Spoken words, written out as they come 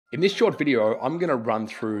In this short video, I'm going to run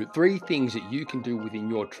through 3 things that you can do within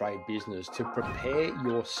your trade business to prepare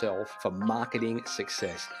yourself for marketing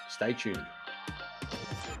success. Stay tuned.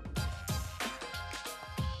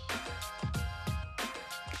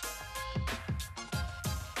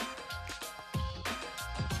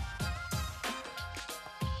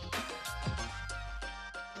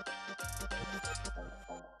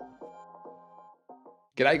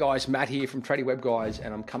 G'day guys, Matt here from Tradie Web Guys,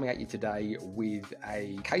 and I'm coming at you today with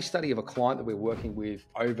a case study of a client that we're working with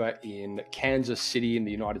over in Kansas City in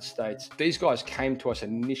the United States. These guys came to us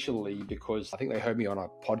initially because I think they heard me on a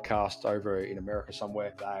podcast over in America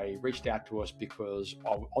somewhere. They reached out to us because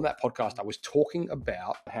on that podcast I was talking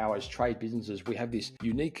about how as trade businesses we have this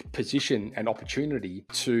unique position and opportunity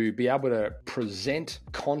to be able to present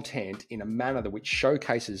content in a manner that which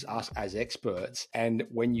showcases us as experts. And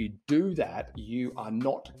when you do that, you are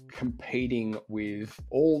not competing with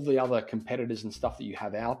all the other competitors and stuff that you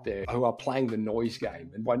have out there who are playing the noise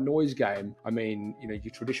game. And by noise game, I mean,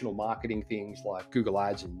 your traditional marketing things like Google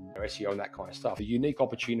Ads and SEO and that kind of stuff. The unique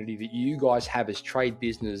opportunity that you guys have as trade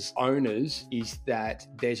business owners is that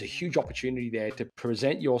there's a huge opportunity there to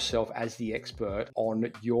present yourself as the expert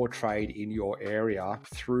on your trade in your area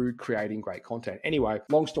through creating great content. Anyway,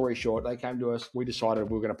 long story short, they came to us. We decided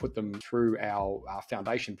we were going to put them through our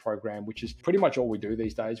foundation program, which is pretty much all we do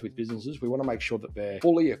these days with businesses. We want to make sure that they're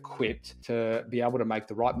fully equipped to be able to make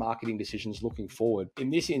the right marketing decisions looking forward. In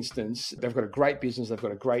this instance, they've got a great business. They've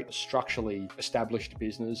got a great structurally established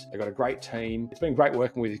business. They've got a great team. It's been great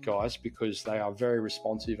working with these guys because they are very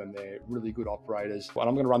responsive and they're really good operators. And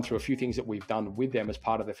I'm going to run through a few things that we've done with them as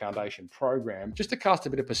part of the foundation program, just to cast a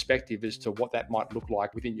bit of perspective as to what that might look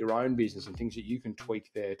like within your own business and things that you can tweak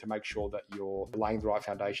there to make sure that you're laying the right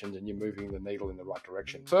foundations and you're moving the needle in the right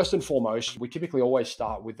direction. First and foremost, we typically always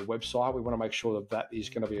start with the website. We want to make sure that that is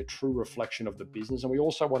going to be a true reflection of the business. And we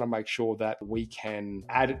also want to make sure that we can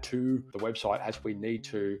add it to the website as we need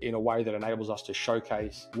to in a way that enables us to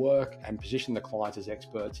showcase work and position the clients as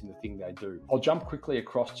experts in the thing they do. I'll jump quickly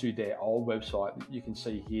across to their old website. You can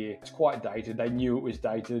see here, it's quite dated. They knew it was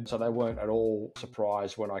dated, so they weren't at all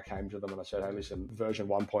surprised when I came to them and I said, hey, listen, version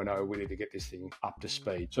 1.0, we need to get this thing up to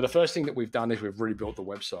speed. So the first thing that we've done is we've rebuilt the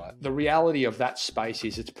website. The reality of that space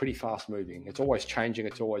is it's pretty fast moving. It's always changing.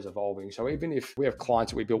 It's always evolving. So even if we have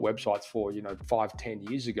clients that we built websites for, 5-10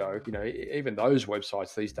 years ago, even those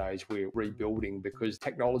websites these days we're rebuilding because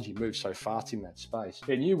technology moves so fast in that space.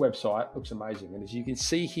 Their new website looks amazing. And as you can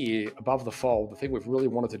see here above the fold, the thing we've really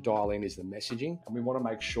wanted to dial in is the messaging. And we want to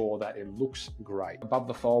make sure that it looks great. Above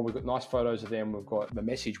the fold, we've got nice photos of them. We've got the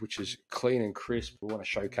message, which is clean and crisp. We want to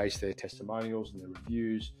showcase their testimonials and their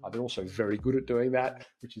reviews. They're also very good at doing that,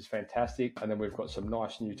 which is fantastic. And then we've got some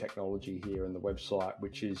nice new technology here in the website,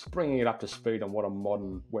 which is bringing it up to speed on what a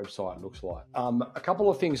modern website looks like. A couple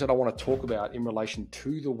of things that I want to talk about in relation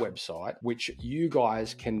to the website, which you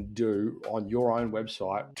guys can do on your own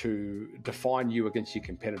website to define you against your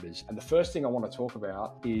competitors. And the first thing I want to talk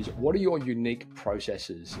about is what are your unique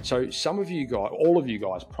processes? So some of you guys, all of you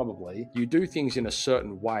guys probably, you do things in a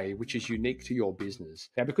certain way, which is unique to your business.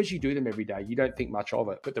 Now, because you do them every day, you don't think much of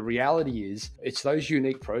it. But the reality is it's those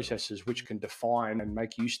unique processes which can define and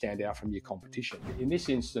make you stand out from your competition. In this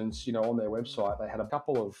instance, on their website, they had a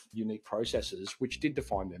couple of unique processes which did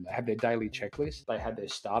define them. They had their daily checklist, they had their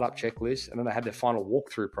startup checklist, and then they had their final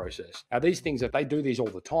walkthrough process. Now, these things, that they do these all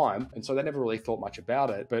the time, and so they never really thought much about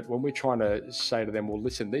it. But when we're trying to say to them, well,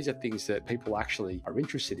 listen, these are things that people actually are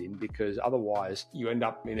interested in, because otherwise you end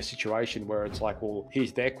up in a situation where it's like, well,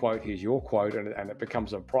 here's their quote, here's your quote, and it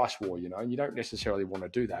becomes a price war, and you don't necessarily want to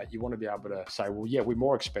do that. You want to be able to say, well, yeah, we're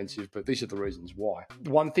more expensive, but these are the reasons why.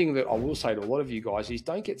 One thing that I will say to a lot of you guys is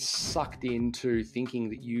don't get sucked into thinking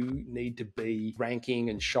that you need to be ranking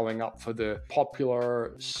and showing up for the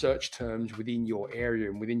popular search terms within your area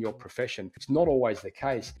and within your profession. It's not always the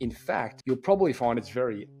case. In fact, you'll probably find it's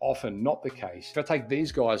very often not the case. If I take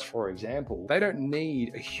these guys, for example, they don't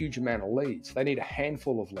need a huge amount of leads. They need a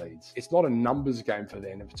handful of leads. It's not a numbers game for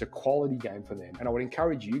them. It's a quality game for them. And I would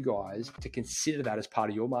encourage you guys to consider that as part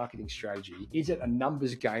of your marketing strategy. Is it a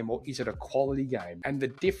numbers game or is it a quality game? And the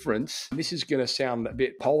difference, and this is going to sound a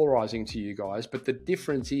bit polarizing to you guys, but the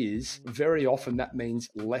difference is very often that means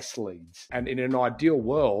less leads. And in an ideal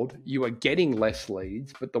world, you are getting less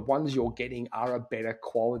leads, but the ones you're getting are a better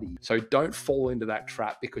quality. So don't fall into that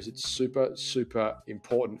trap, because it's super, super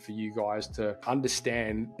important for you guys to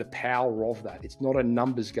understand the power of that. It's not a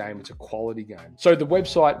numbers game, it's a quality game. So the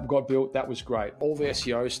website got built, that was great. All the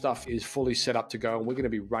SEO stuff is fully set up to go, and we're going to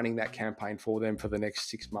be running that campaign for them for the next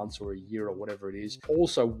 6 months or a year or whatever it is.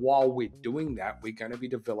 Also, while we're doing doing that, we're going to be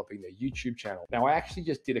developing their YouTube channel. Now, I actually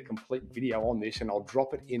just did a complete video on this, and I'll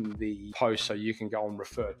drop it in the post so you can go and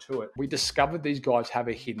refer to it. We discovered these guys have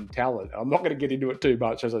a hidden talent. I'm not going to get into it too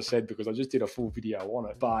much, as I said, because I just did a full video on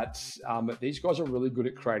it. But these guys are really good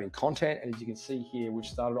at creating content. And as you can see here, we've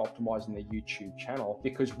started optimizing their YouTube channel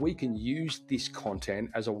because we can use this content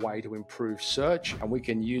as a way to improve search, and we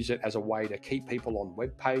can use it as a way to keep people on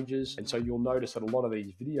web pages. And so you'll notice that a lot of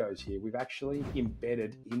these videos here, we've actually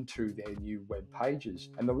embedded into their new web pages.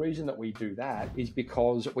 And the reason that we do that is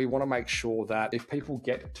because we want to make sure that if people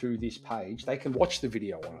get to this page, they can watch the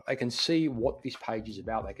video on it. They can see what this page is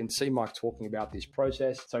about. They can see Mike talking about this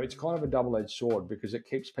process. So it's kind of a double-edged sword because it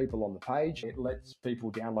keeps people on the page. It lets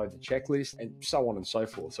people download the checklist and so on and so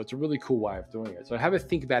forth. So it's a really cool way of doing it. So have a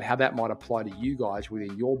think about how that might apply to you guys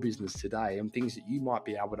within your business today and things that you might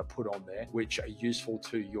be able to put on there which are useful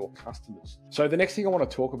to your customers. So the next thing I want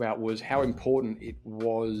to talk about was how important it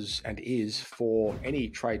was and is for any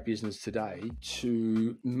trade business today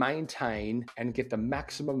to maintain and get the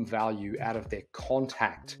maximum value out of their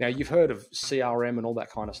contact. Now, you've heard of CRM and all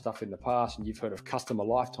that kind of stuff in the past, and you've heard of customer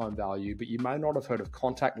lifetime value, but you may not have heard of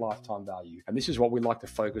contact lifetime value. And this is what we like to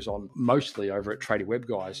focus on mostly over at Tradie Web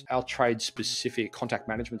Guys, our trade specific contact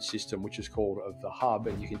management system, which is called the Hub,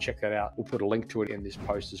 and you can check that out. We'll put a link to it in this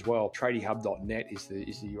post as well. Tradiehub.net is the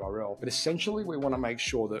URL. But essentially, we want to make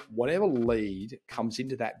sure that whatever lead comes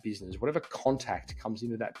into that business, whatever contact comes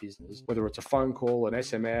into that business, whether it's a phone call, an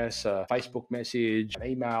SMS, a Facebook message, an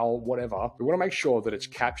email, whatever, we want to make sure that it's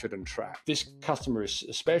captured and tracked. This customer is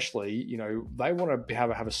especially, they want to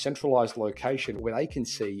have a centralized location where they can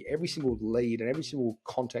see every single lead and every single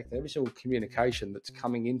contact and every single communication that's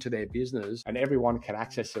coming into their business, and everyone can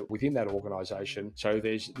access it within that organization. So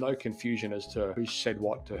there's no confusion as to who said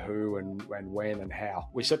what to who and when and how.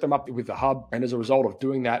 We set them up with the Hub, and as a result of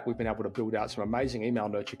doing that, we've been able to build out some amazing email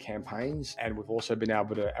nurture campaigns, and we've also been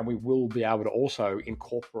able to, and we will be able to also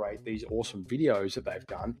incorporate these awesome videos that they've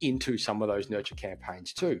done into some of those nurture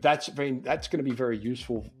campaigns too. That's going to be very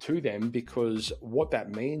useful to them, because what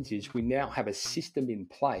that means is we now have a system in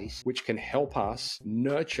place which can help us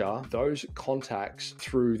nurture those contacts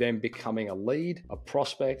through them becoming a lead, a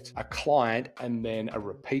prospect, a client, and then a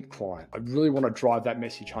repeat client. I really want to drive that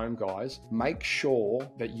message home, guys. Make sure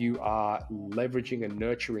that you are leveraging and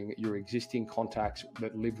nurturing your existing contacts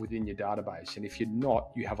that live within your database. And if you're not,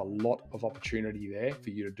 you have a lot of opportunity there for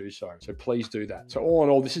you to do so. So please do that. So all in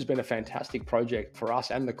all, this has been a fantastic project for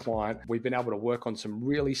us and the client. We've been able to work on some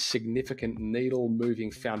really significant needle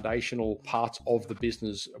moving foundational parts of the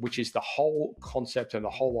business, which is the whole concept and the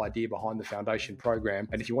whole idea behind the foundation program.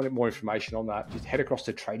 And if you want more information on that, just head across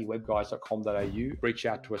to tradiewebguys.com.au, reach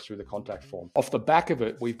out to us through the contact form. Off the back of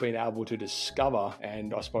it, we've been able to discover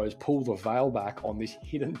and I suppose pull the veil back on this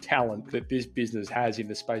hidden talent that this business has in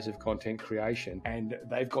the space of content creation. And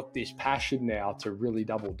they've got this passion now to really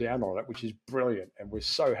double down on it, which is brilliant. And we're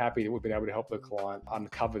so happy that we've been able to help the client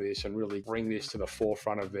uncover this and really bring this to the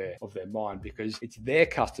forefront of their mind, because it's their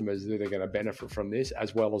customers that are going to benefit from this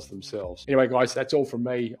as well as themselves. Anyway, guys, that's all from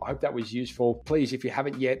me. I hope that was useful. Please, if you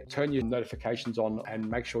haven't yet, turn your notifications on and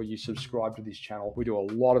make sure you subscribe to this channel. We do a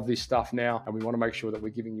lot of this stuff now, and we want to make sure that we're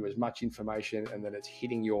giving you as much information and that it's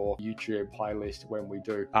hitting your YouTube playlist when we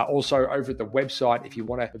do. Also, over at the website, if you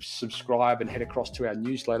want to subscribe and head across to our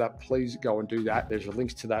newsletter, please go and do that. There's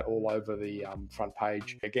links to that all over the front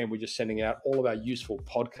page. Again, we're just sending out all of our useful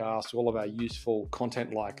podcasts, all of our useful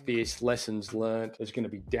content like this, lessons learned. There's going to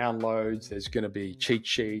be downloads, there's going to be cheat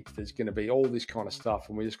sheets, there's going to be all this kind of stuff,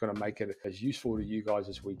 and we're just going to make it as useful to you guys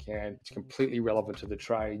as we can. It's completely relevant to the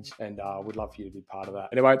trades, and we'd love for you to be part of that.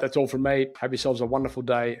 Anyway, that's all from me. Have yourselves a wonderful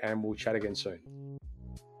day, and we'll chat again soon.